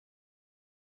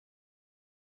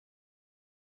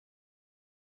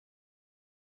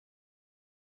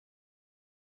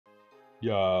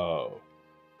Yo!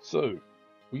 So,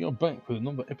 we are back with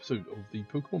another episode of the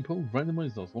Pokémon Pearl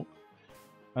Randomized Nuzloke,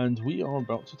 and we are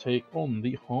about to take on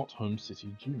the Heart Home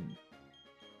City Gym.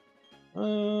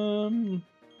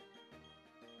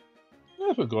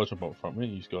 Let's put Garchomp up front. We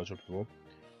didn't use Garchomp before.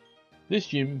 This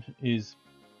gym is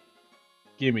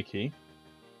gimmicky,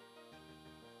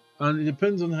 and it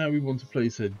depends on how we want to play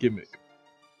said gimmick.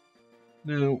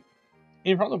 Now,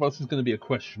 in front of us is going to be a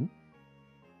question,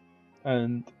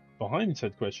 and behind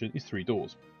said question is 3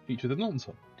 doors, each with an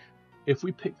answer. If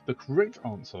we pick the correct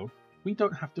answer, we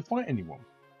don't have to fight anyone.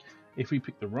 If we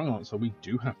pick the wrong answer, we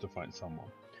do have to fight someone.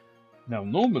 Now,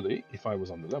 normally, if I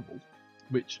was on the level,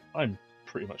 which I'm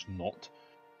pretty much not,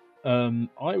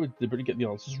 I would deliberately get the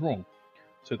answers wrong,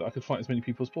 so that I could fight as many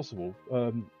people as possible.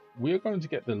 We are going to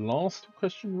get the last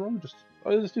question wrong.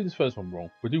 Let's do this first one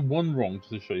wrong. We'll do one wrong just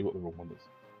to show you what the wrong one is.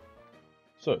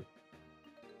 So,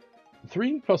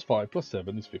 3 plus 5 plus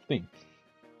 7 is 15.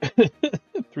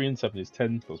 3 and 7 is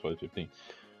 10, plus 5 is 15.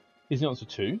 Is the answer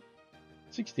 2,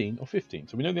 16, or 15?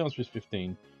 So we know the answer is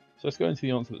 15. So let's go into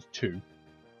the answer that's 2.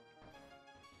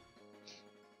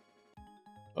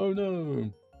 Oh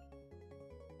no!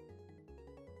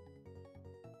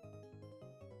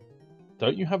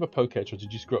 Don't you have a Pokédex, or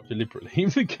did you screw up deliberately?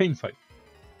 The game's like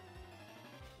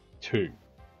 2.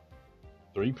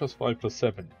 3 plus 5 plus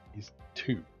 7 is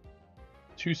 2.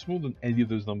 Too small than any of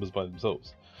those numbers by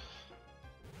themselves.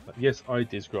 But yes, I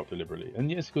did screw up deliberately. And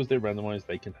yes, because they're randomized,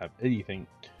 they can have anything.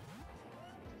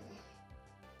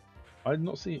 I did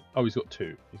not see... Oh, he's got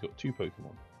 2. He's got 2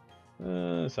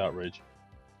 Pokemon. That's outrage.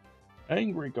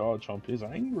 Angry Garchomp is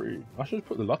angry. I should have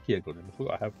put the Lucky Egg on him. I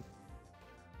forgot I have it.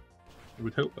 It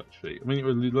would help, actually. I mean, it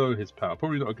would lower his power.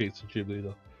 Probably not against the gym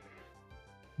leader.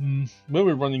 When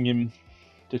we're running him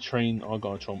to train our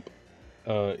Garchomp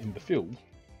in the field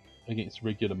against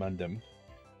regular Mandem,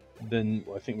 then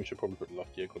I think we should probably put the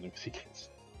Lucky Egg on him because he gets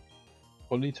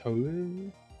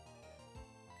Politoed.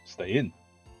 Stay in.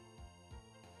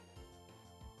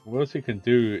 What else he can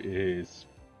do is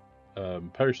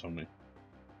perish on me.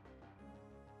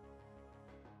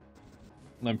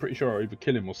 And I'm pretty sure I either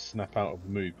kill him or snap out of the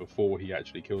move before he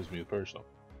actually kills me with Perish.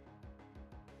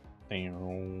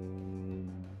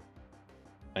 Damn.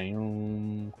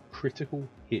 Critical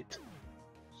hit.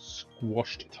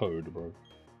 Squashed Toad, bro.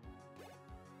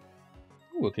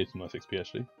 Oh, okay, some nice XP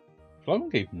actually. Flygon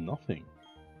gave nothing.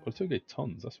 Politoed gave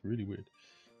tons. That's really weird.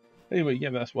 Anyway, yeah,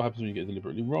 that's what happens when you get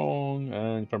deliberately wrong.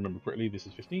 And if I remember correctly, this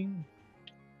is 15. Here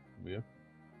we go.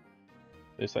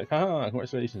 It's like, haha,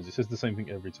 congratulations. It says the same thing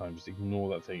every time. Just ignore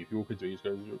that thing. If you walk into it,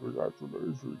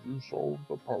 you solved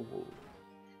the puzzle.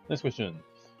 Next question.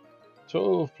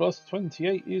 12 plus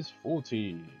 28 is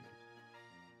 40.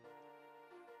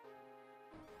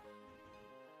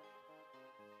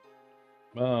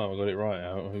 Oh, I got it right.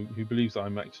 Who believes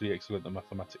I'm actually excellent at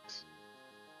mathematics?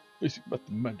 Basic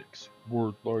mathematics.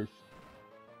 Word life.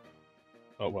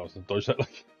 Oh, well, I was going to dodge that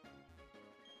like...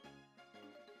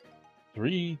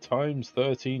 3 times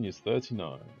 13 is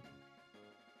 39.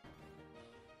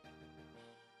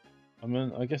 I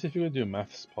mean, I guess if you're going to do a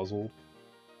maths puzzle,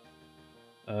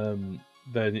 then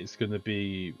it's going to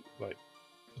be like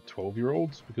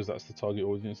 12-year-olds, because that's the target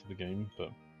audience of the game.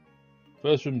 But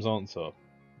first room's answer,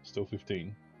 still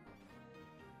 15.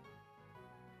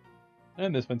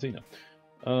 And there's Fantina.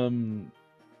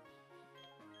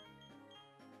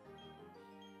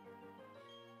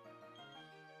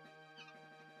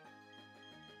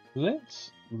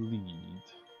 Let's lead.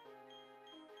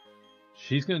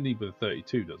 She's going to lead with a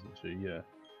 32, doesn't she? Yeah.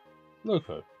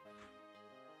 Loco.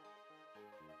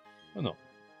 Or not?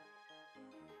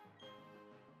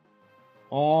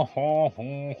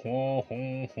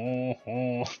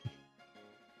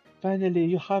 Finally,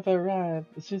 you have arrived.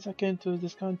 Since I came to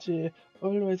this country,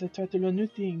 always I try to learn new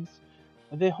things.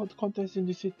 They hold contests in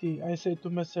the city. I say to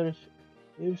myself,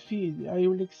 Phil, I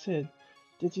will excel.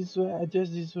 That is why I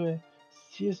dress this way.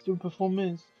 Serious to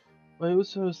performance. I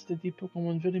also study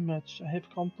Pokemon very much. I have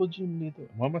come to gym leader.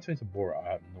 Why am I trying to bore it?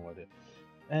 I have no idea.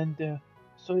 And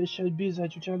so it shall be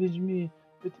that you challenge me.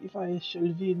 But if I shall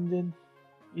win, then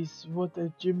is what a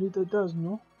gym leader does,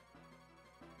 no?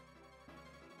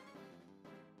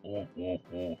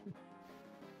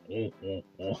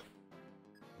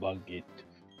 Bucket.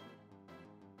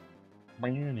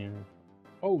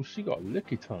 Oh, she got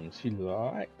licky tongue. She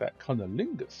like that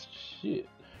cunnilingus shit.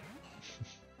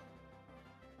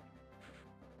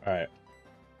 Alright.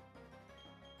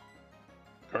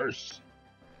 Curse.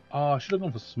 Ah, I should have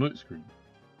gone for smoke screen.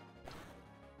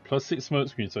 Plus 6 smoke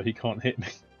screen so he can't hit me.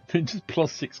 Then just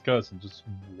plus 6 curse and just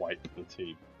wipe the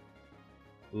team.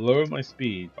 Lower my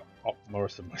speed, but up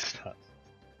most of my stats.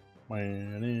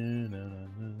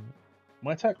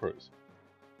 My attack rose.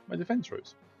 My defense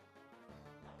rose.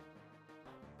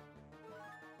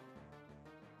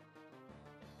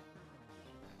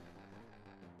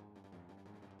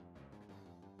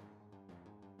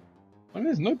 I mean,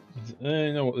 there's no...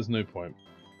 you know what, there's no point.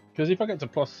 Because if I get to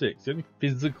 +6, the only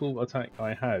physical attack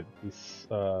I had is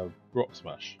Rock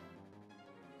Smash.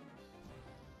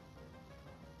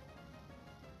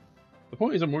 The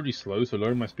point is I'm already slow, so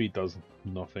lowering my speed does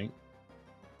nothing.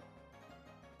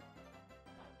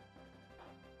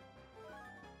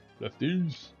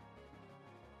 Lefties.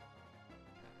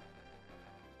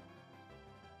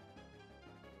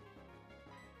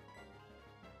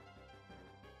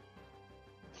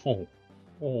 Oh,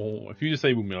 if you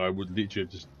disabled me, I would literally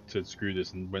have just said screw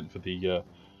this and went for the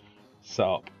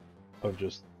setup of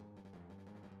just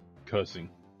cursing.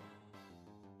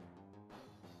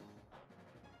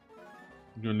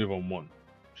 You're gonna live on 1.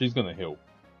 She's gonna heal.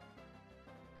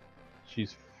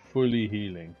 She's fully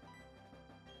healing.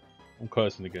 I'm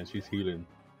cursing again, she's healing.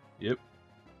 Yep.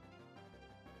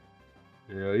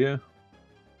 Yeah.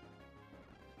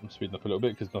 I'm speeding up a little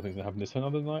bit because nothing's gonna happen this turn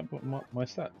other than but my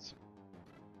stats.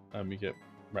 And we get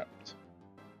wrapped.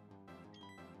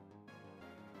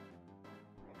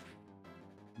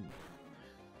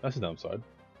 That's the downside.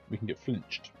 We can get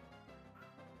flinched.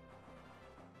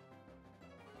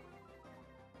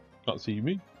 Can't see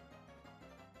me.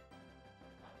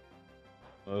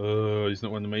 It's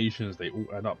not animations. They all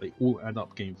add up. They all add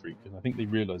up, Game Freak. And I think they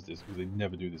realise this because they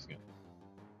never do this again.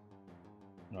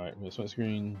 Alright, we're going to sweat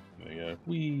screen. There we go.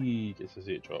 Whee! Gets to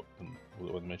see it drop. And all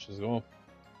the animations go off.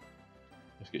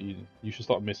 Let's get you. You should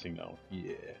start missing now.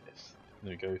 Yes.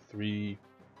 There we go. 3.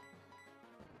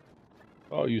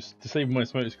 Oh, you disabled my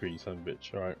smoke screen, you son of a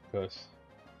bitch. Alright, curse.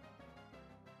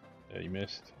 Yeah, you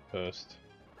missed. Cursed.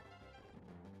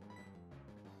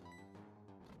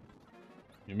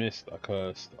 You missed. I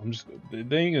cursed. I'm just.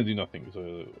 They ain't gonna do nothing,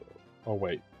 so. Oh,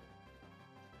 wait.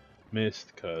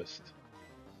 Missed. Cursed.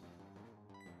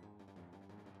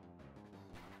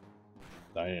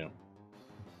 Damn.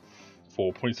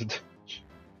 4 points of damage.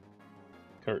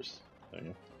 Curse. There you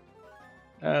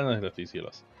go. And I left these heal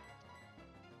us.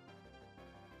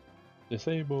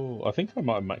 Disable. I think I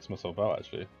might have maxed myself out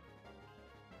actually.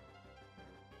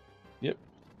 Yep.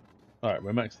 Alright,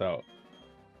 we're maxed out.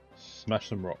 Smash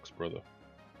some rocks, brother.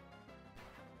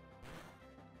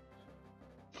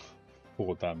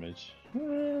 4 damage.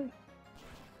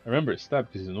 Remember, it's stab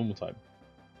because he's a normal type.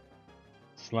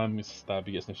 Slam is stab,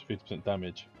 he gets an extra 50%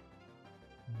 damage.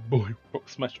 Boy, Rock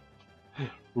Smash.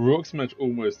 Rock Smash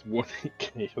almost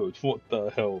 1-hit KO'd. What the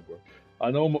hell, bro? I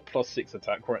know I'm at +6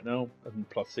 attack right now and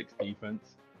 +6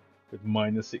 defense with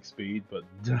 -6 speed, but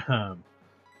damn.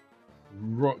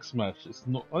 Rock Smash, it's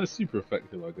not. It's super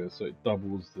effective, I guess, so it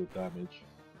doubles the damage.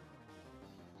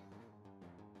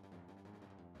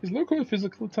 Is Loco a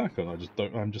physical attacker? I just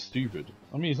don't. I'm just stupid.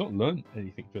 I mean, he's not learned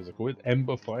anything physical. It's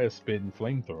Ember, Fire Spin,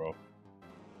 Flamethrower.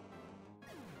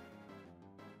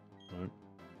 Right.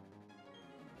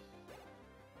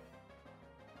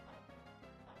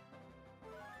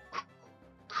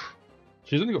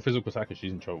 She's only got physical attacker.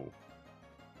 She's in trouble.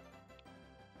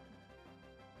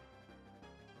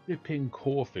 Flipping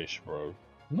Corefish, bro.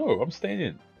 No, I'm staying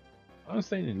in. I'm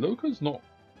staying in. Loco's not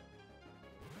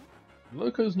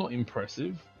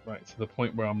impressive. Right, to the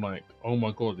point where I'm like, oh my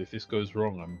god, if this goes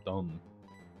wrong, I'm done.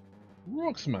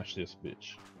 Rock Smash this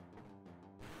bitch.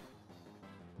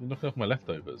 You're knocking off my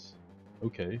leftovers.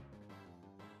 Okay.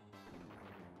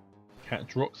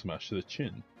 Catch Rock Smash to the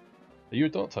chin. Are you a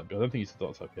Dark type? I don't think he's a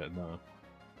Dark type yet, no.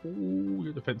 Ooh,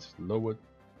 your defense is lowered.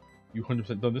 You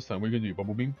 100% done this time. What are you going to do?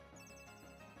 Bubble Beam?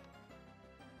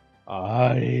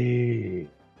 Aye.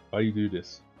 Why you do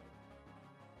this?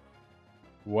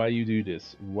 Why you do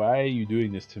this? Why are you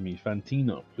doing this to me?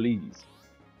 Fantina, please.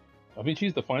 I think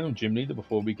she's the final gym leader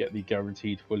before we get the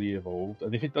guaranteed fully evolved.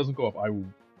 And if it doesn't go up, I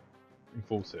will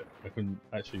enforce it. I can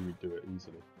actually redo it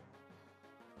easily.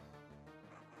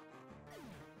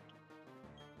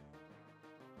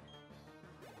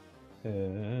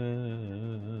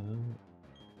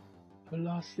 The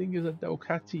last thing is a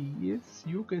Delcati. Yes,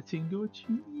 you're getting your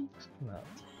cheeks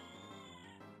clapped.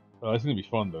 Oh, it's going to be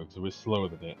fun though, because we're slower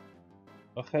than it.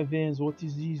 Oh heavens, what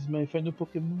is this? My final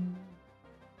Pokemon?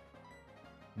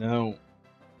 Now,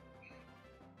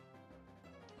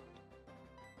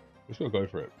 we just gotta go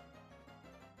for it.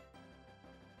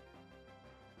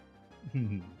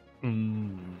 You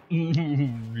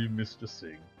missed your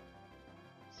sing.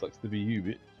 Sucks to be you,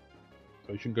 bitch.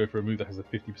 So you shouldn't go for a move that has a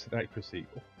 50% accuracy.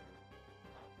 Oh.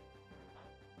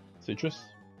 Citrus?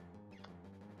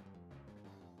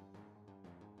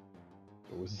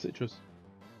 Always a citrus.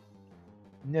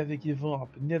 Never give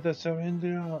up. Never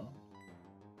surrender.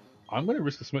 I'm going to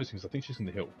risk the smoke screen because I think she's going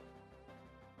to heal.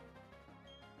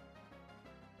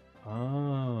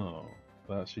 Oh,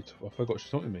 I forgot she's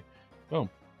talking to me. Oh.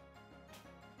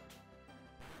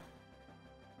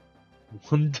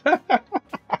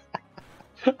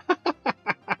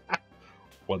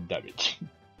 One damage.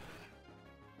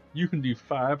 You can do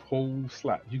 5 whole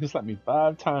slaps. You can slap me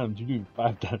 5 times. You do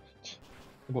 5 damage.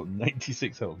 I've got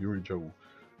 96 health. You're in trouble.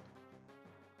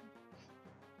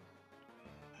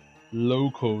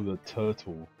 Loco the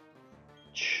turtle.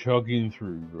 Chugging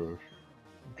through, bro.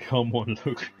 Come on,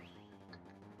 Loco.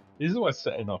 This is why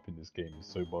setting up in this game is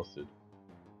so busted.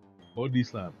 Body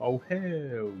slam. Oh,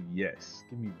 hell yes.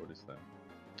 Give me body slam.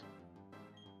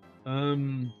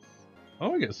 I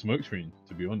want to get a smoke screen,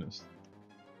 to be honest.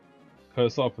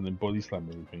 Curse up and then body slam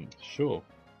everything. Sure.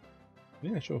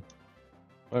 Yeah, sure.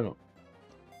 Why not?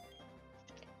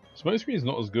 Smoke screen is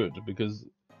not as good because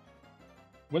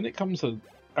when it comes to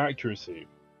accuracy,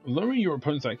 lowering your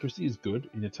opponent's accuracy is good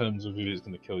in the terms of if it's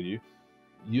going to kill you.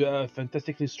 You are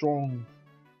fantastically strong.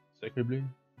 Sacredly.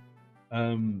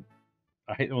 I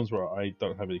hate the ones where I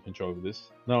don't have any control over this.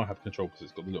 Now I have control because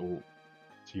it's got the little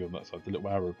T on that side, the little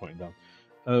arrow pointing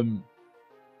down.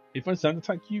 If I stand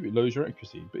attack you, it lowers your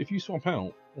accuracy. But if you swap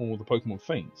out or the Pokemon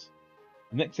faints,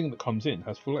 the next thing that comes in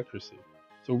has full accuracy.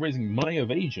 So raising my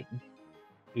evasion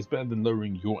is better than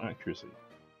lowering your accuracy.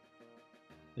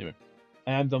 Anyway.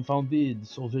 I am dumbfounded,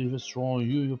 so very, very strong.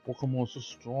 Your Pokemon so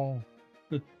strong.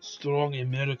 Strong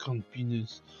American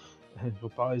penis. Your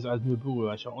power is admirable.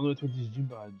 I shall honor it with this gym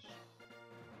badge.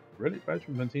 Relic badge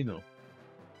from Fantina.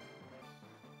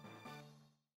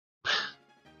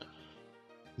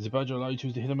 The badge allows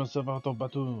you to hit myself out of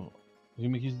battle. You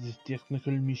make use of this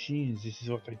technical machine. This is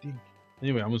what I think.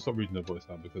 Anyway, I'm gonna stop reading the voice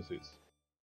now because it's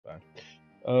bad.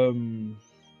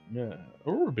 Yeah.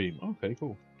 Aurora Beam. Okay,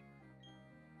 cool.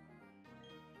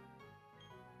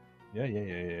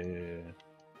 Yeah.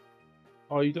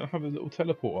 Oh, you don't have a little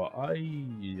teleporter.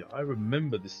 I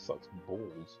remember this sucks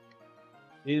balls.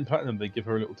 In Platinum, they give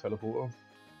her a little teleporter.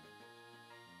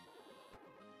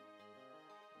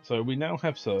 So we now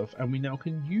have Surf, and we now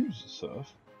can use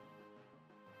Surf.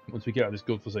 Once we get out of this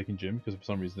godforsaken gym, because for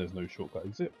some reason there's no shortcut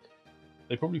exit.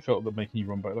 They probably felt that making you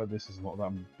run back like this is not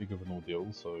that big of an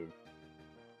ordeal, so...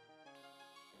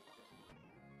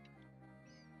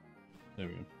 There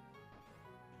we go.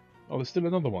 Oh, there's still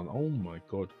another one. Oh my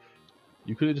god.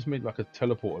 You could have just made like a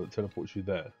teleporter that teleports you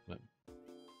there. No.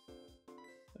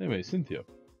 Anyway, Cynthia.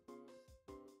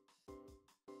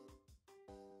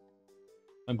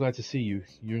 I'm glad to see you.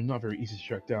 You're not very easy to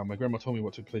track down. My grandma told me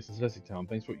what took place in Celestic Town,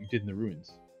 thanks to what you did in the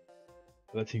ruins.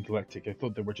 But that seemed galactic. I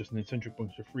thought they were just an eccentric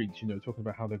bunch of freaks, you know, talking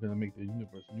about how they're going to make the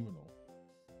universe new and all.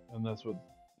 And that's what...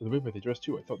 The way they dressed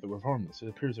too, I thought they were harmless. It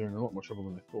appears they're in a lot more trouble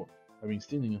than I thought. I mean,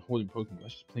 stealing and holding Pokemon,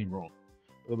 that's just plain wrong.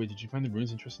 By the way, did you find the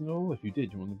ruins interesting at all? If you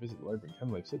did, you want to visit the library in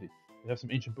Candlelight City. They have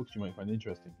some ancient books you might find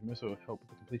interesting. You may also help with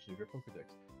the completion of your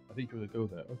Pokedex. I think you ought to go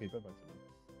there. Okay, bye-bye to them.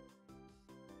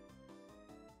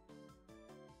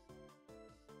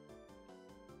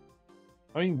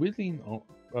 I mean, weirdly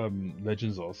in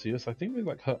Legends Arceus, I think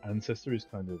like her ancestor is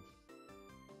kind of...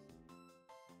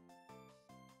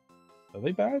 Are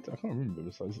they bad? I can't remember.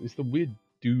 It's the weird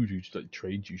dude who just like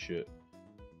trades you shit.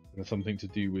 And it's something to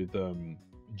do with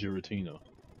Giratina.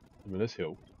 Anyway, let's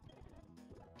heal.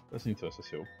 Let's need first, let's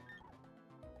heal.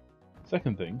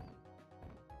 Second thing.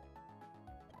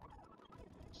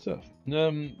 Surf.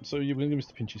 So you're going to give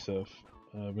Mr. Pinchy Surf.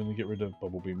 We're going to get rid of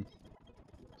Bubble Beam.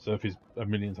 Surf is a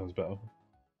million times better.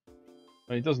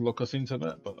 And it does lock us into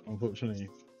that, but unfortunately,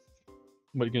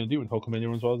 what are you going to do when Pokemon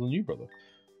runs rather than you, brother?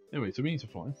 Anyway, so we need to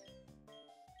fly.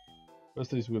 First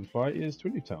place we're going to fly is to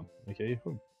Leaf Town, aka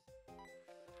home.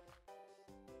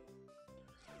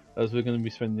 As we're going to be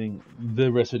spending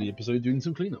the rest of the episode doing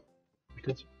some cleanup.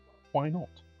 Because why not?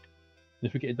 And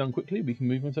if we get it done quickly, we can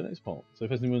move on to the next part. So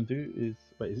first thing we want to do is...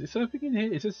 Wait, is it surfing in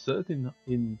here? It says surfing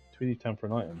in Tweedy Town for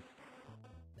an item.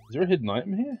 Is there a hidden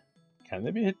item here? Can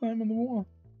there be a hidden item on the water?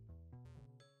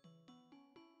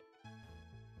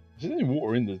 There's any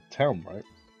water in the town, right?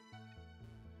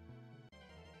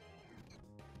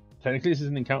 Technically this is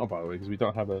an encounter, by the way, because we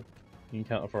don't have an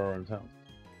encounter for our own town.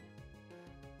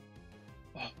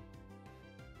 Oh,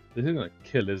 this is gonna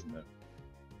kill, isn't it?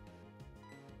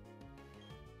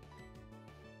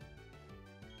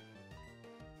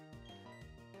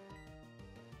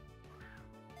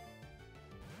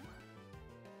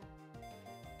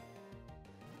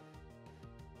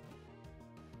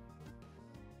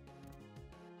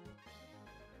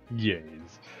 Yes.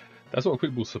 That's what a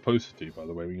quick ball's supposed to do, by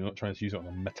the way, when you're not trying to use it on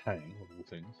a Metang, of all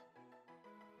things.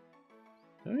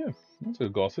 Oh yeah, that's a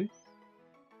glossy.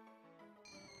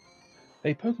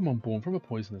 A Pokemon born from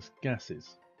poisonous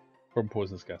gases.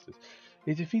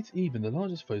 It defeats even the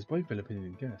largest foes by enveloping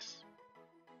in gas.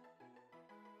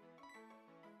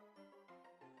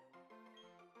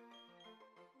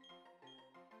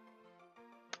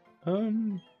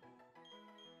 I'm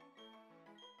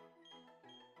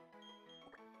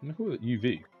gonna call it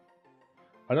UV.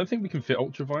 I don't think we can fit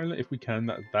Ultraviolet. If we can,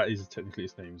 that is technically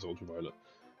its name is Ultraviolet.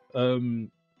 That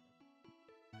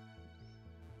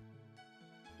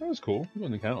was cool. We got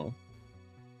an encounter.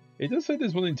 It does say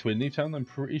there's one in Twin Leaf Town. I'm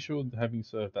pretty sure, having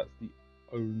served, that's the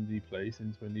only place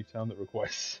in Twin Leaf Town that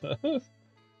requires surf.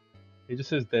 It just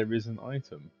says there is an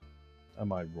item.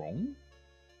 Am I wrong?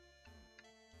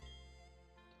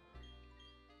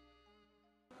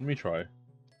 Let me try.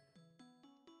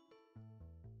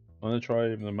 I'm gonna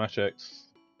try the Match X.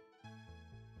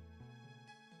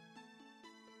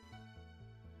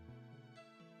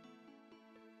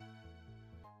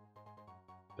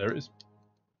 There it is.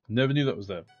 Never knew that was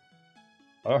there.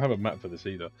 I don't have a map for this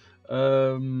either.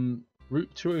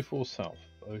 Route 204 South.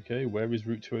 Okay, where is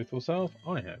Route 204 South?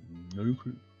 I have no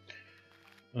clue.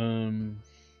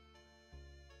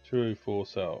 204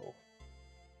 South.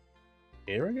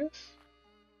 Here, I guess?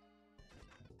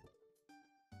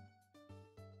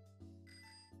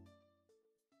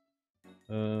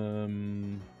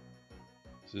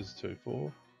 This is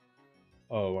 204.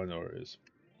 Oh, I know where it is.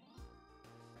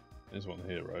 There's one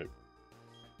here, right?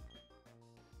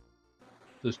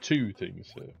 There's two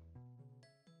things here.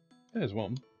 There's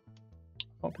one.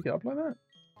 Can't pick it up like that.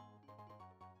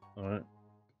 Alright.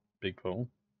 Big pole.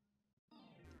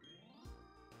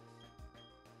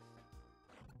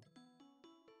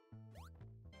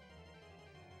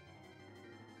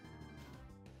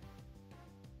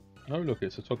 Oh look,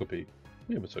 it's a Togepi.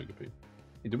 We have a Togepi.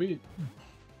 Hey, do we...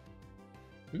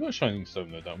 We got a Shining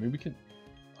Stone though, don't we? We can...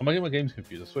 I might get my games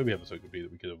confused. I swear we have a Togepi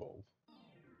that we could evolve.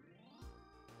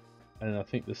 And I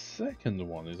think the second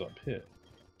one is up here.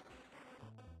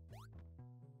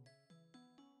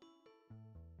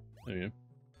 There we go.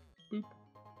 Boop.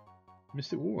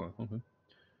 Mystic Water. Okay.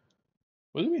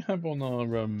 What do we have on our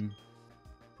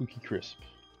Pookie Crisp?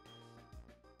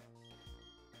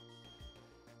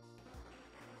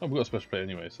 Oh, we've got a special play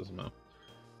anyway, so it doesn't matter.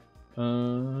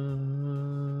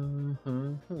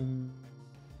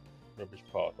 Rubbish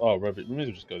part. Oh, rubbish. We may as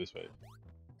well just go this way.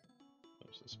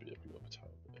 Let's speed up. We got a tower.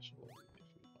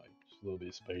 Just a little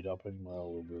bit speed up anyway. A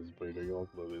little bit of speed up. A little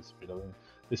bit of speed up.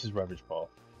 This is Ravage Path.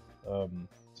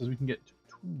 So we can get 2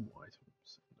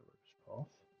 items in the Ravage Path.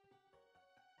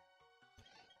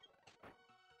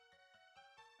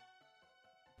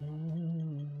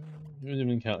 We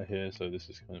didn't encounter here, so this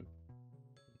is kind of...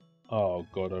 Oh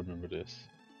god, I remember this.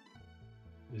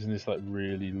 Isn't this like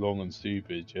really long and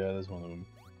stupid? Yeah, there's one of them.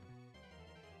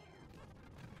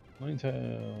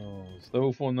 Ninetales.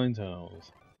 Level 4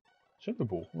 Ninetales. Shadow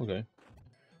Ball, okay.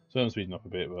 So I'm speeding up a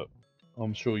bit, but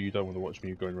I'm sure you don't want to watch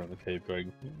me going around the cave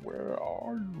going, "Where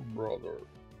are you, brother?"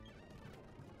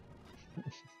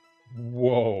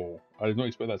 Whoa! I did not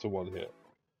expect that to one hit.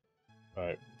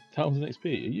 Alright. 1000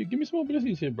 XP. You give me some more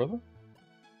abilities here, brother.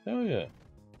 Hell yeah.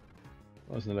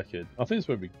 That was an Lekid. I think it's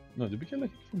where we... No, did we get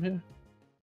Lekid from here?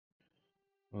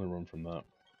 I'm gonna run from that.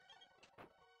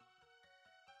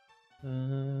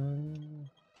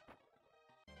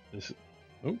 This...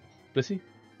 Oh, Blissey?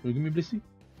 Will you give me Blissey?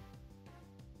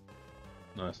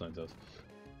 Nice, no, it does.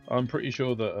 I'm pretty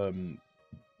sure that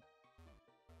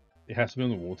it has to be on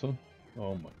the water.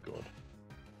 Oh my god.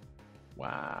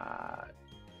 Wow.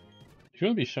 If you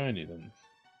want to be shiny, then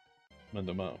man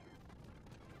them out.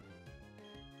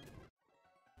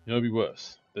 You know, it'd be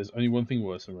worse. There's only one thing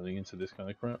worse than running into this kind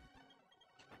of crap.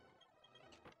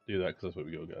 Do that because that's what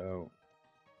we gotta get out.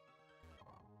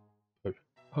 Oh,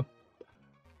 oh.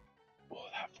 Oh,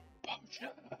 that potion.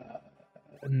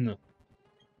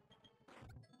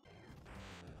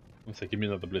 One sec, give me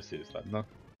another Blissey. It's like, no.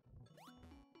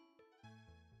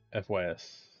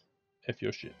 FYS. F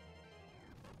your shit.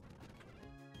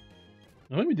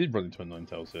 I think we did run into a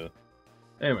Ninetales here.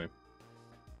 Anyway.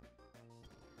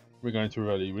 We're going to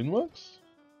Valley Windworks.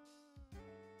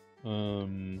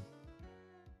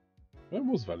 Where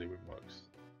was Valley Windworks?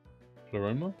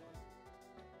 Floroma?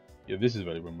 Yeah, this is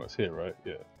Valley Windworks here, right?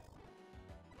 Yeah.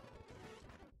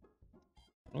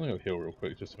 I'm gonna go heal real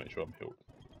quick just to make sure I'm healed.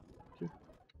 Okay.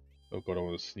 Oh god, I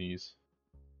want to sneeze.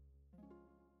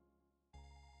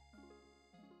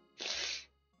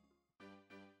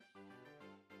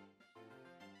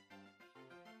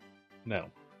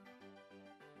 Now,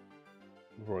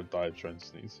 before I dive trying to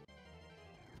sneeze.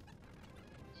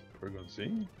 So Porygon C.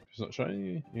 If it's not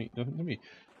shiny, you ain't nothing to me.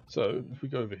 So if we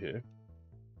go over here.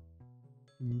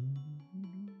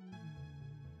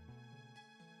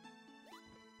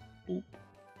 Oop.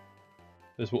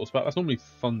 There's water spout. That's normally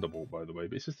Thunderbolt, by the way,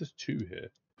 but it says there's 2 here.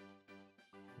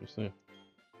 What's there?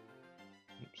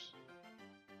 Oops.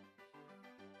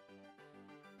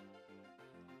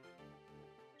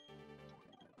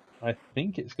 I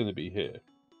think it's going to be here.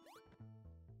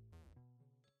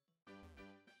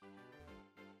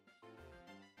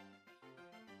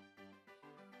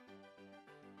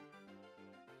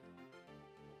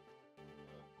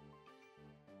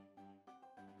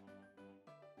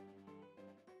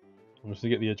 I'm just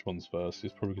going to get the edge ones first.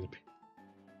 It's probably going to be...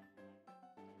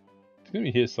 It's going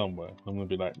to be here somewhere. I'm going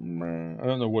to be like, meh. I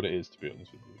don't know what it is, to be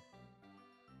honest with you.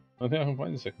 I think I can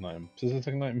find the second item. So there's a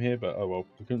second item here, but oh well,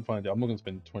 we couldn't find it. I'm not going to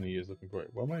spend 20 years looking for it.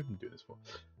 What am I even doing this for?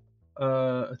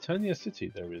 Eternia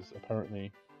City there is,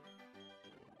 apparently.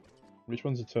 Which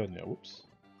one's Eternia? Whoops.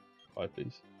 5,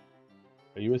 please.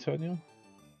 Are you Eternia?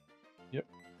 Yep.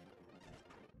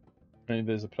 Maybe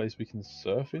there's a place we can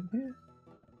surf in here?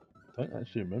 I don't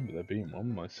actually remember there being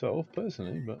one myself,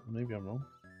 personally, but maybe I'm wrong.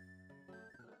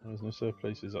 There's no surf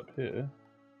places up here.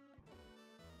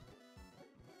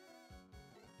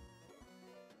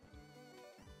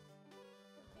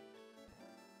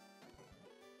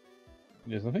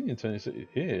 There's nothing in Eternia City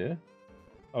here.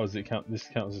 Oh, does it count? This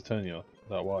counts as Eternia. Is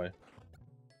that why?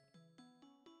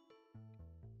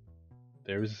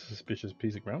 There is a suspicious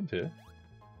piece of ground here.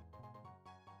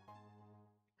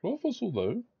 Claw fossil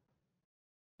though.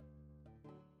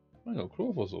 I got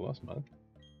claw fossil. That's mad.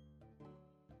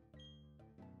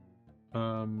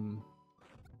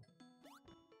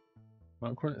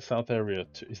 Mount Coronet South area.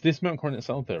 Is this Mount Coronet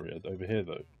South area over here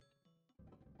though?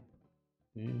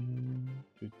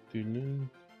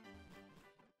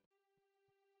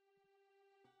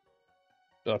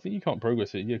 But I think you can't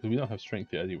progress it, yeah, because we don't have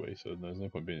strength yet anyway, so there's no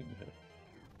point being in here.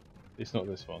 It's not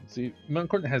this one. See, Mount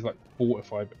Coronet has like 4 or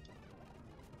 5.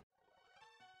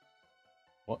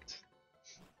 What?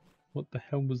 What the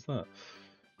hell was that?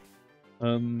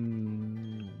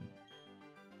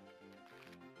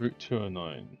 Route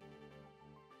 209.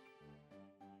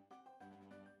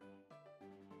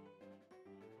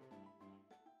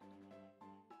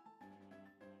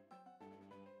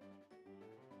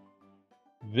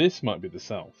 This might be the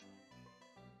south.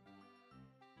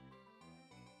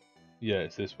 Yeah,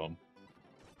 it's this one.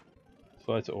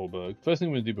 Fly to Orberg. First thing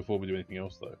we're going to do before we do anything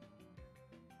else, though,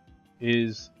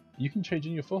 is you can change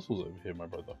in your fossils over here, my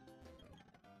brother.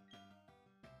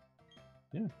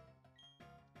 Yeah.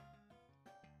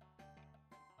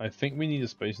 I think we need a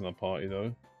space in our party,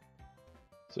 though.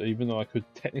 So even though I could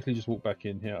technically just walk back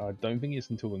in here, I don't think it's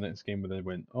until the next game where they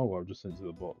went, oh, I'll just send it to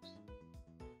the box.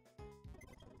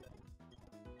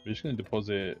 We're just going to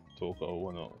deposit Torko,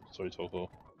 why not? Sorry, Torko.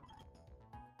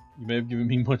 You may have given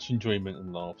me much enjoyment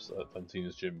and laughs at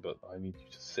Fantina's gym, but I need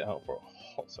you to sit out for a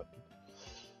hot second.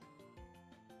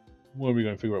 Where are we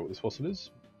going to figure out what this fossil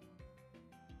is?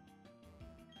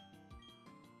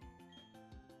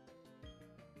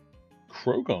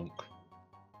 Krogunk.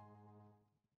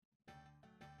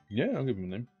 Yeah, I'll give him a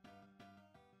name.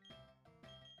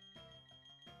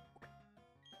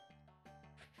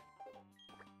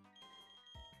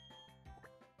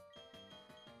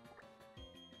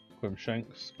 Call him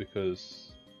Shanks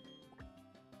because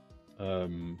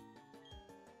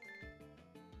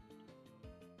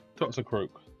Toxicroak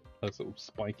has little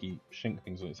spiky shank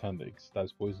things on its hand that it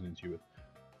stabs poison into you with.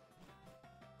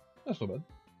 That's not bad.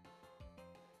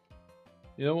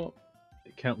 You know what?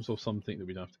 It counts off something that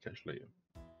we don't have to catch later.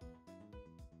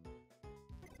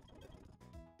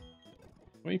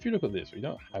 I mean, if you look at this, we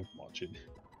don't have much in,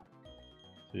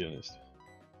 to be honest.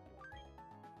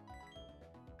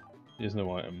 There's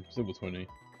no item. It's level 20.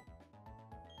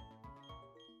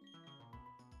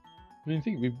 I mean, I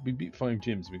think we beat 5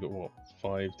 gyms. We got what?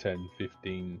 5, 10,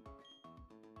 15,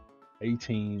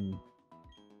 18,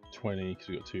 20, because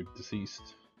we got 2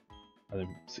 deceased, and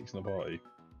then 6 in the party.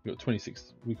 We got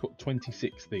 26. We got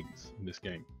 26 things in this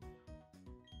game.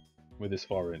 We're this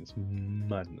far in. It's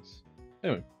madness.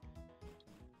 Anyway,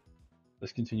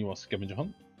 let's continue our scavenger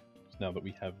hunt. Now that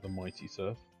we have the mighty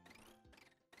surf.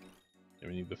 And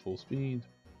we need the full speed.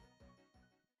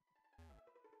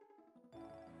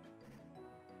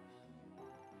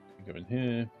 We go in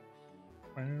here.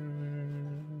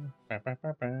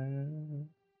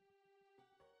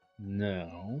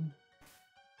 Now,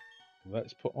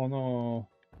 let's put on our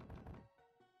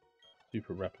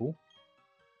super rappel.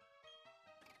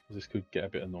 This could get a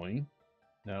bit annoying.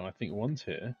 Now, I think one's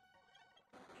here.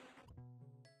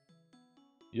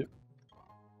 Yep.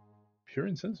 Pure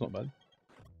incense, not bad.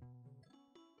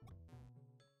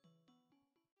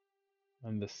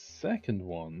 And the second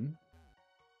one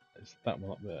is that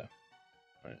one up there.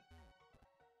 Right.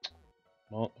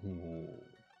 Ooh.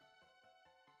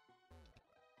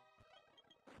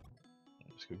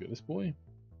 Let's go get this boy.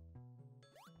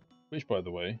 Which, by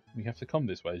the way, we have to come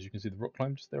this way. As you can see, the rock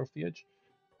climb just there off the edge.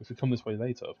 We have to come this way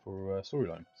later for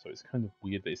storyline. So it's kind of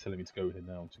weird that he's telling me to go here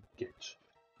now to get.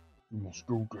 You must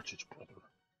go get it, brother.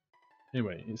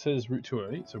 Anyway, it says Route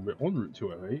 208, so we're on Route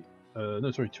 208.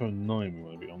 No, sorry, 209 we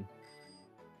want to be on.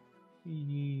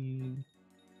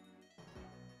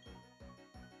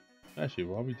 Actually,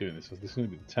 why are we doing this? Because this is going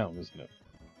to be the town, isn't it?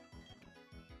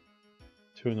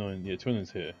 209, yeah,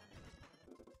 209's here.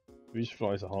 We just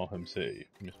fly to Harlem City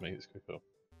and just make this quicker.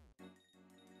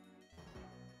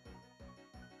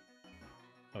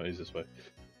 Oh, it is this way.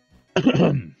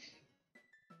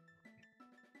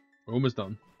 We're almost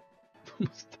done.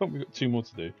 Almost done. We've got 2 more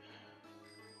to do.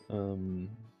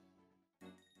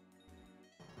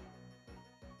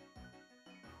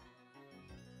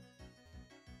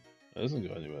 That doesn't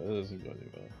go anywhere. That doesn't go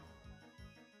anywhere.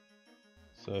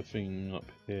 Surfing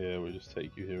up here will just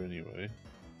take you here anyway.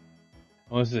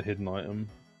 Oh, this is a hidden item.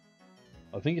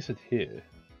 I think it said here.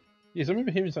 Yes, I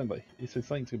remember hearing something like it said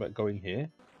something about going here.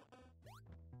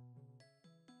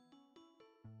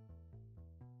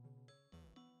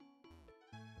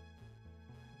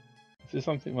 Is there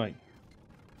something like?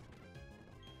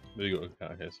 There you go.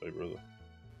 Okay, sorry, brother.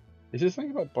 Is there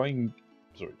something about buying?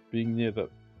 Sorry, being near that.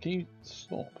 Can you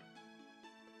stop?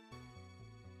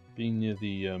 Being near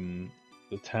the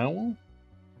tower.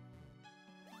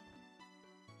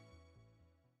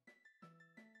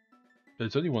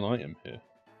 There's only one item here.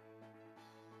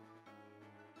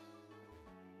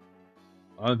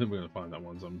 I don't think we're going to find that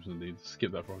one, so I'm just going to need to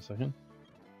skip that for a second.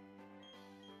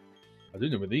 I do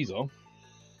know where these are.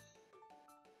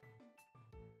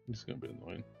 This is going to be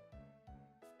annoying.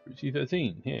 Route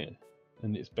 13 here.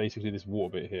 And it's basically this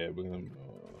water bit here. We're going to...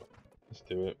 let's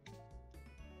do it.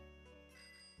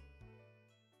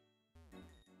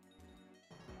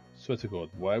 Swear to God,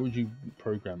 why would you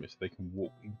program it so they can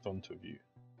walk in front of you?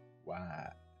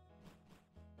 Wow.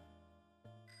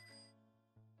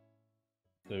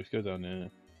 So let's go down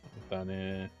there. Down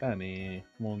there. Down there.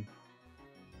 Come on.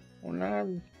 Oh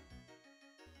no.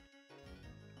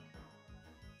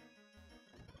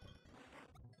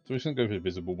 So we're just going to go for the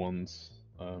visible ones.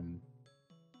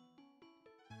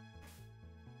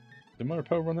 Did my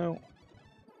repel run out?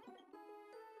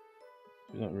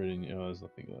 We don't really need... oh, there's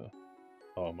nothing there.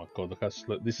 Oh my god, look how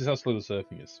slow... this is how slow the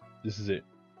surfing is. This is it.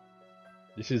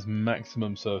 This is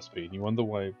maximum surf speed. You wonder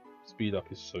why speed up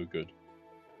is so good.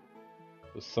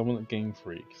 But someone at Game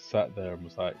Freak sat there and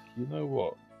was like, you know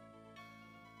what?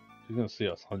 She's going to see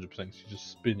us 100%. She's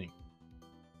just spinning.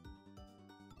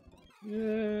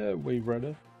 Yeah, Wave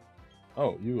Rider.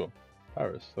 Oh, you are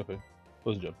Paris. Okay.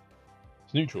 Close jump.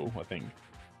 It's neutral, I think.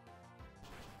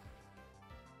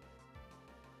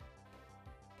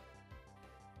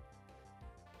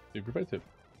 Super effective.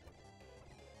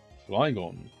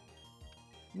 Flygon.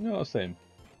 No, same.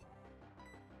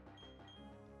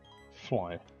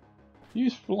 Fly.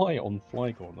 Use Fly on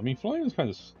Flygon. I mean, Flygon's kind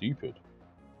of stupid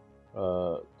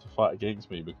to fight against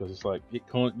me because it's like it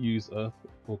can't use Earth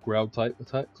or Ground type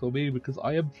attacks on me because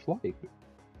I am flying.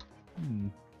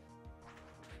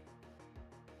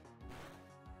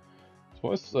 So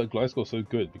why is Gliscor so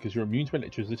good? Because you're immune to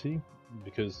electricity,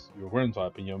 because you're a ground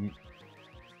type and you're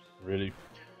really,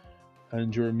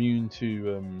 and you're immune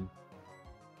to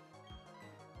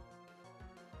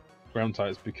ground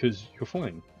types because you're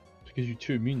flying. Because you have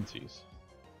 2 immunities.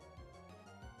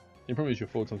 The problem is you're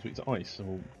 4 times weak to ice and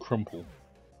will crumple.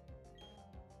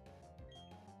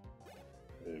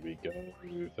 There we go.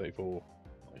 34.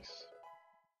 Nice.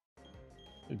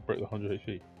 It broke the 100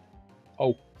 HP.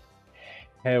 Oh,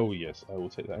 hell yes, I will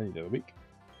take that any day of the week.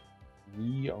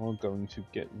 We are going to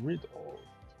get rid of...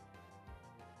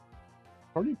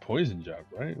 probably Poison Jab,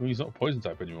 right? I mean, he's not a poison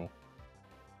type anymore.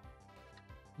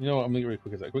 You know what, I'm going to get rid of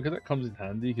Quick Attack. Quick Attack comes in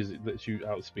handy because it lets you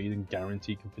outspeed and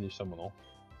guarantee can finish someone off.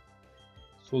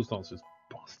 Swords Dance is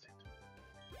busted.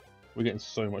 We're getting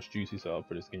so much juicy setup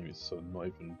for this game, it's so not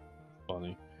even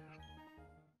funny.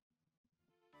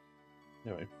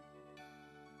 Anyway.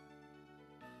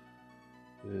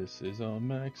 This is our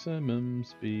maximum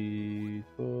speed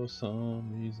for some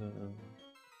reason.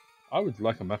 I would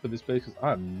like a map of this place because I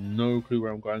have no clue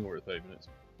where I'm going or at 30 minutes.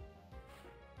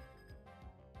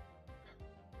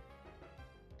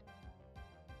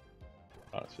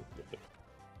 Oh, it's just a little bit.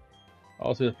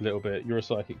 I'll see a little bit. You're a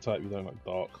psychic type, you don't like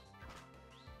dark.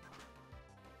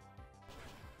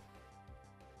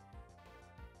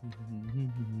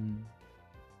 I'm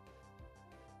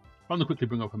going to quickly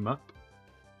bring up a map.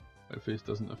 Hopefully this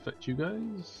doesn't affect you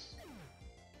guys.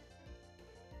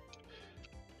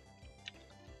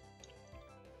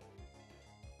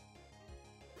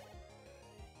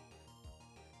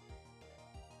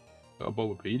 Got a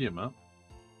Bulbapedia map.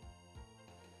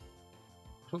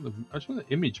 I just want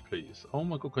the image, please. Oh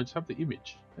my god, can I just have the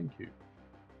image? Thank you.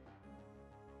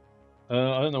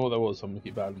 I don't know what that was, so I'm gonna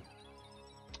keep battling.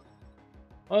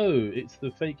 Oh, it's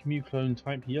the fake Mew clone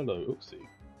type yellow. Oopsie.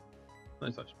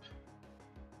 Nice touch.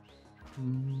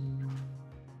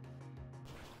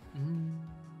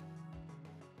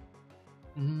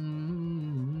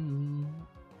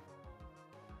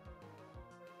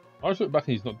 I just look back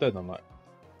and he's not dead, and I'm like,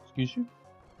 excuse you?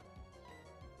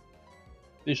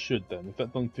 This should then, if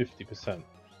that's done 50%,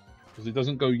 because it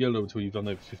doesn't go yellow until you've done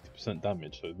over 50%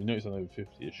 damage, so if you know it's done over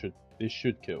 50, this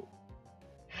should kill.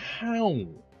 How?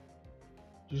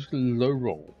 Just low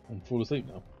roll and fall asleep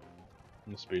now. I'm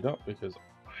gonna speed up because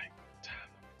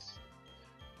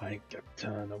I ain't got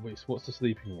time to waste. What's the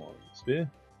sleeping one?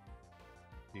 Spear?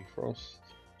 Defrost.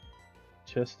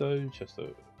 Chesto?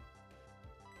 Chesto.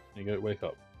 There you go, wake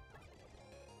up.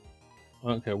 I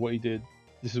don't care what he did.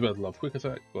 This is where I love quick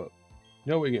attack, but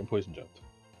you know what, you're getting poison jabbed.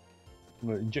 I'm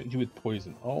gonna inject you with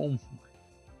poison. Oh,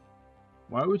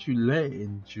 why would you let it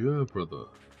endure, brother?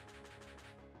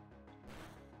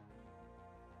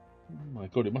 Oh my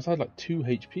god, it must have like 2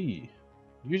 HP.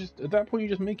 You just, at that point, you're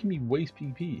just making me waste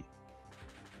PP.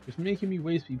 Just making me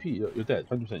waste PP. You're dead,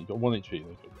 100%. You've got 1 HP.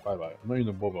 Bye bye. I'm not even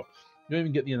gonna bother. You don't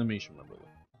even get the animation, my brother.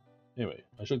 Anyway,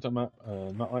 I showed that map,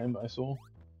 that item that I saw.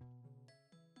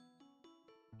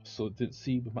 So I didn't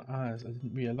see with my eyes. I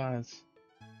didn't realize.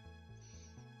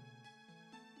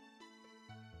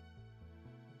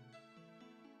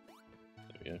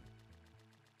 There we go.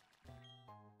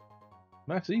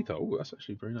 Max Ether. Oh, that's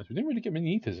actually very nice. We didn't really get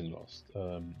many Ethers in Lost.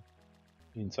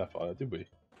 In Sapphire, did we?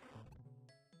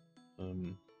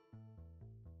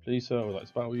 Please, sir, I would like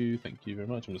to battle you. Thank you very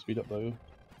much. I'm going to speed up though.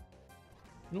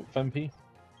 Nope, Fampi.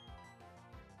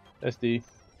 SD.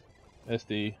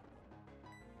 SD.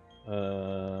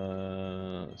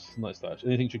 Nice Slash.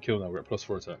 Anything should kill now. We're at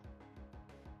 +4 attack.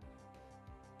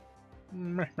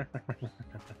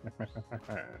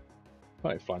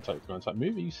 Right, flying type, ground type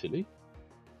move. Are you silly?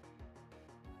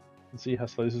 And see how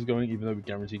slow this is going, even though we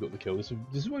guarantee got the kill. This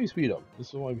is why you speed up. This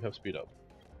is why we have speed up.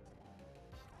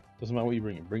 Doesn't matter what you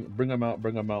bring in. Bring them out.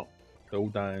 Bring them out. They're all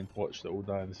dying. Watch, they're all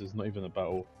dying. This is not even a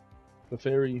battle. The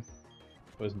fairy,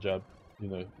 poison jab. You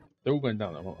know, they're all going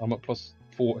down. I'm at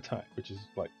 +4 attack, which is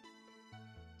like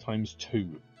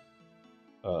 ×2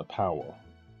 power.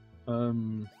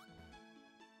 So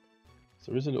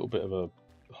there is a little bit of a.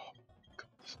 Oh god,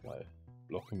 this guy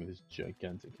blocking with his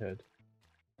gigantic head.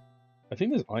 I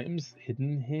think there's items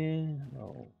hidden here.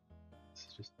 Oh, this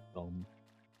is just dumb.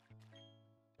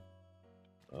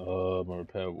 My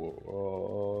repair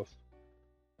wall. Oh.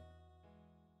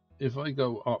 If I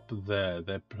go up there,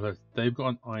 they've got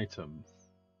an item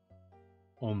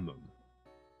on them.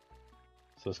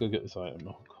 So let's go get this item.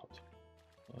 Oh god.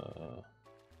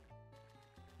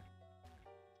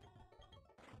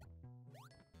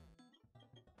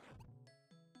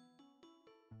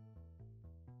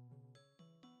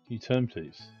 Can you turn,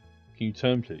 please? Can you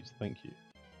turn, please? Thank you.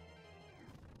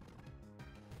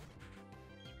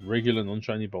 Regular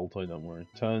non-shiny Boltoy, don't worry.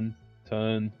 Turn,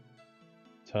 turn,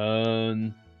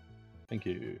 turn. Thank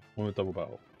you. Want a double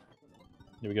battle.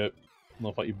 Here we go. And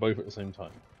I'll fight you both at the same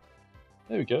time.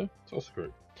 There we go. Toss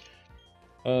screw.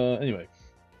 Anyway.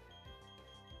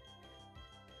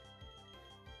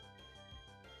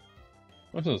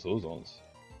 I've done those ons.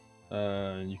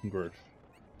 And you can growth.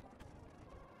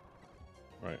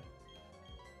 Right.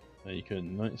 Now you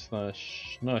can Night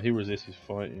Slash. No, he resists his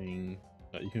fighting.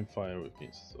 No, you can fire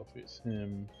against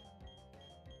him.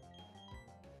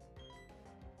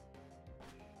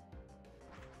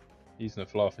 He's gonna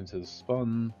fly off into the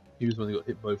spun. He was when he got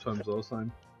hit both times last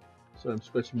time. So I'm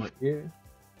scratching my ear.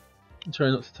 I'm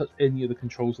trying not to touch any of the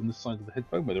controls on this side of the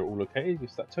headphone where they're all okay.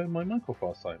 Just that turned my mic off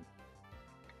last time.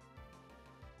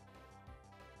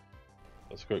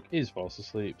 Croak is fast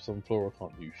asleep. Sunflora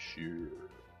can't do sure.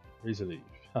 Razor Leaf.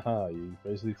 Haha, you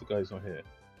Razor Leaf the guy's not here.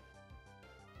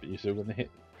 But you're still gonna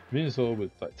hit Venusaur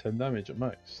with like 10 damage at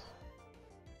max.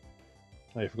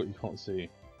 Oh, I forgot you can't see.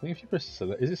 I think if you press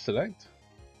select, is it select?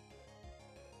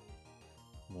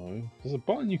 No. There's a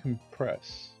button you can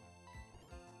press.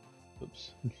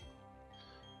 Oops.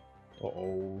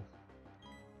 Uh-oh.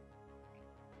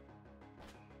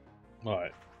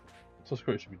 Alright.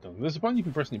 Croak should be done. There's a button you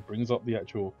can press and it brings up the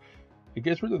actual... It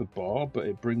gets rid of the bar, but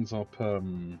it brings up... Like,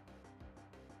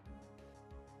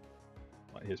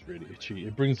 here's really a cheat.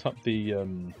 It brings up the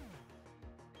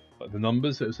like the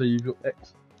numbers. So you've got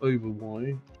X over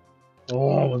Y.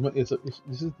 Oh, this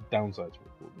is the downside to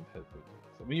recording with headphones.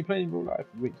 So when you're playing in real life,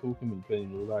 you ain't talking. When you're playing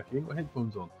in real life, you ain't got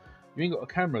headphones on. You ain't got a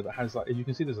camera that has like, as you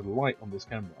can see, there's a light on this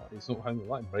camera. It's not having a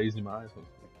light blazing in my eyes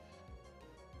constantly.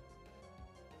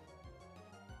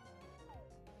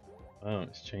 Oh,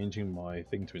 it's changing my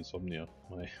thing to insomnia.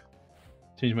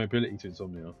 Changing my ability to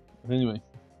insomnia. Anyway,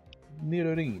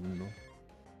 Nirorino.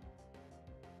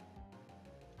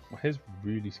 My hair's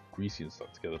really greasy and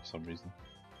stuck together for some reason.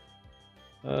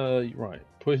 Right.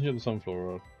 Poison of the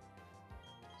sunflower.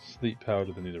 Sleep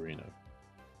powder the Nidorino.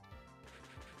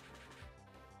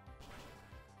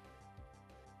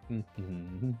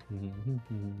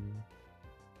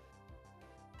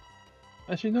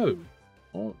 Actually, no.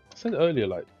 Well, I said earlier,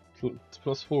 like,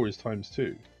 +4 is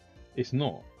 ×2. It's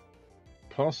not.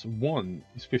 +1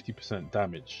 is 50%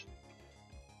 damage.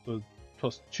 So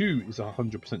 +2 is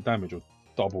 100% damage or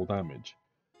double damage.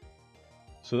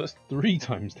 So that's 3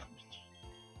 times damage.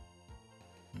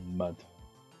 Mad.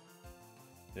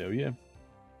 Hell yeah.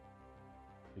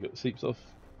 We got the sleeps off.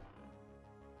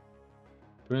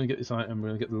 We're gonna get this item, we're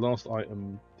gonna get the last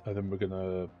item, and then we're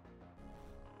gonna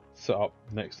set up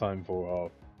next time for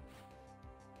our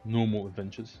normal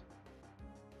adventures.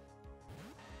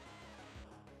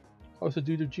 Oh, it's a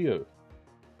dude of Geo.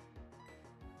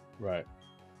 Right.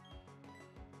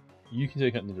 You can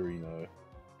take out Nidorino.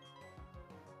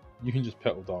 You can just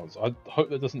petal dance. I hope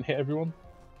that doesn't hit everyone.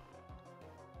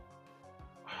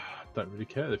 Don't really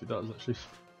care if it does, actually.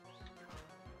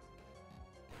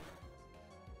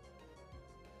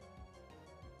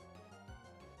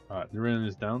 Alright, Nidorino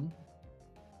is down.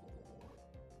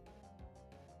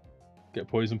 Get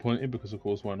poison pointed because, of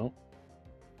course, why not?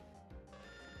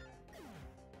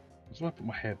 That's why I put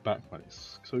my hair back, man.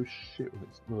 It's so shit when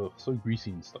it's so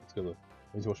greasy and stuck together.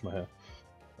 I need to wash my hair.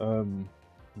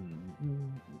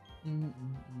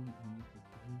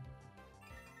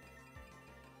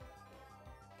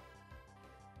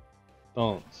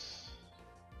 Dance.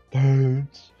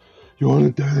 Dance. You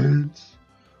wanna dance?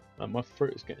 Man, my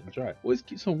throat is getting dry. Always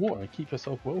keep some water and keep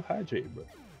yourself well hydrated, bro.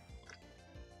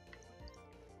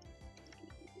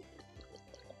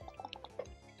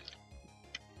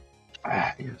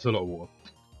 Ah, yeah, it's a lot of water.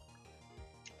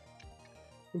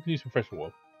 We can use some fresh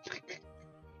water.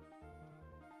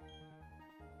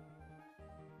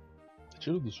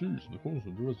 Chill the shoes in the corners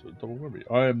of the rest of double whammy.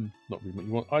 I am not reading what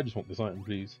you want. I just want this item,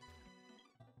 please.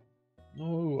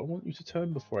 No, I want you to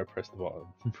turn before I press the button.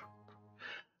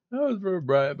 That was very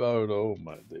bright about. Oh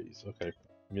my days. Okay,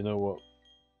 you know what?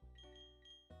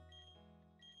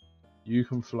 You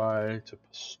can fly to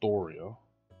Pastoria.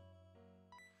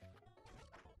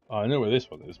 I know where this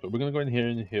one is, but we're going to go in here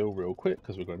and heal real quick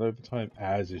because we're going overtime,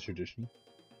 as is tradition.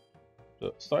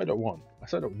 So, started at 1. I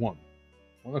started at 1.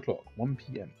 1 o'clock, 1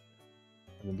 PM.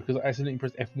 And then because I accidentally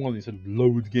pressed F1 instead of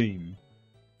load game,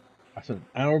 I spent an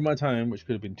hour of my time, which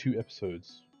could have been 2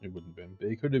 episodes. It wouldn't have been, but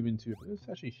it could have been 2 episodes. It's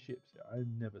actually ships here. I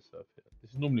never surf here.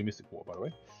 This is normally Mystic Water, by the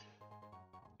way.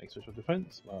 Next special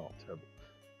defense. Wow, terrible.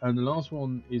 And the last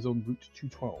one is on Route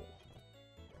 212.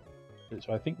 Which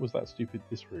I think was that stupid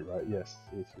this route, right? Yes,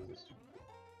 it is a stupid.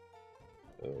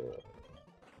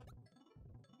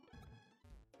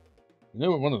 You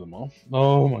know what one of them are?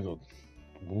 Oh my god.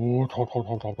 Well,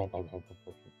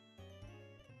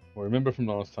 remember from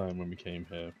last time when we came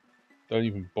here, don't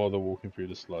even bother walking through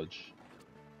the sludge.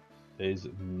 There's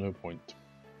no point.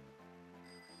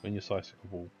 When you're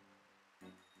cyclable.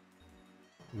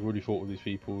 We've already fought with these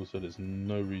people, so there's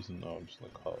no reason. Oh, I'm just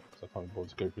like, oh, because I can't bother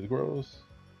to go through the grass.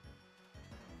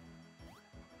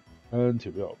 And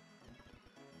here we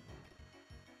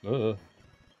are.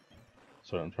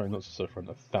 Sorry, I'm trying not to surf around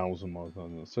 1,000 miles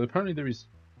an hour. So apparently there is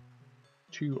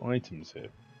 2 items here.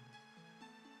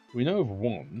 We know of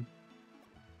one,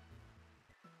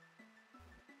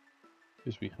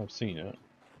 because we have seen it.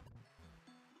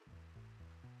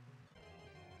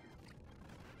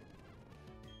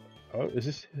 Oh, is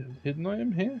this a hidden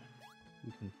item here?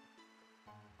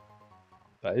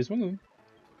 That is one of them.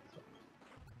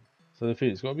 So the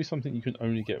thing, it's got to be something you can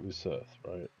only get with surf,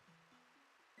 right?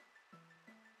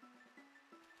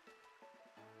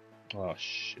 Oh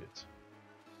shit.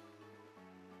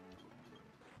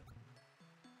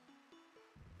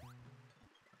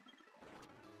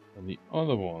 And the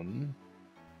other one...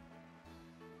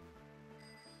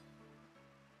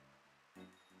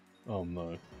 Oh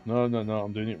no. No,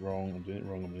 I'm doing it wrong.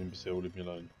 I'm an imbecile, leave me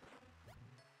alone.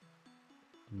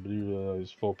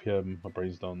 It's 4 PM, my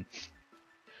brain's done.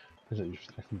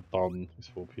 I'm done, it's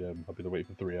 4 PM, I've been awake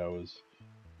for 3 hours.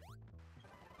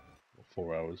 Or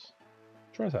 4 hours.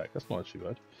 Try attack, that's not actually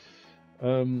bad.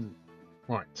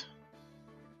 Right.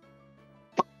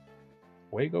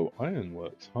 Fuego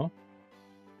Ironworks, huh?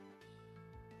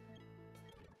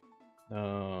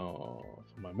 Now,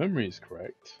 if my memory is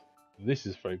correct, this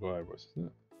is Fuego Ironworks, isn't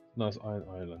it? No, it's Iron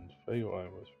Island. Fuego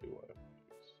Ironworks, Fuego Ironworks.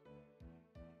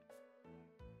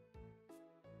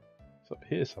 It's up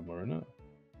here somewhere, isn't it?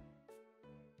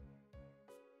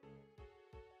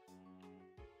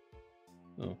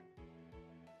 Oh.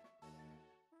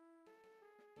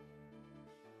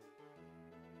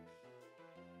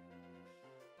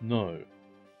 No.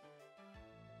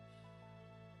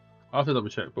 I'll have to double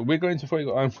check, but we're going to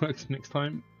Fuego Ironworks next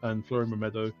time, and Florima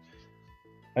Meadow,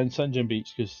 and Sanjam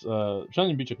Beach, because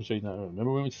Sanjam Beach I can show you now. Remember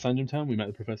when we went to Sanjam Town, we met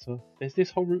the professor? There's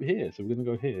this whole route here, so we're going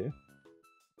to go here,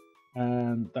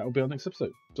 and that will be our next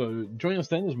episode. So join us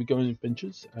then as we go on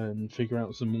adventures and figure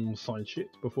out some more side shit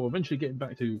before eventually getting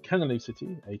back to Canalave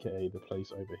City, aka the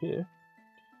place over here.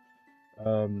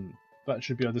 That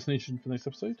should be our destination for the next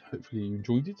episode. Hopefully you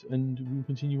enjoyed it, and we'll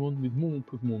continue on with more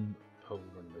Pokemon Pearl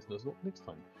Randomized Nuzloke next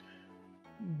time.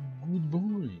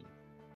 Goodbye.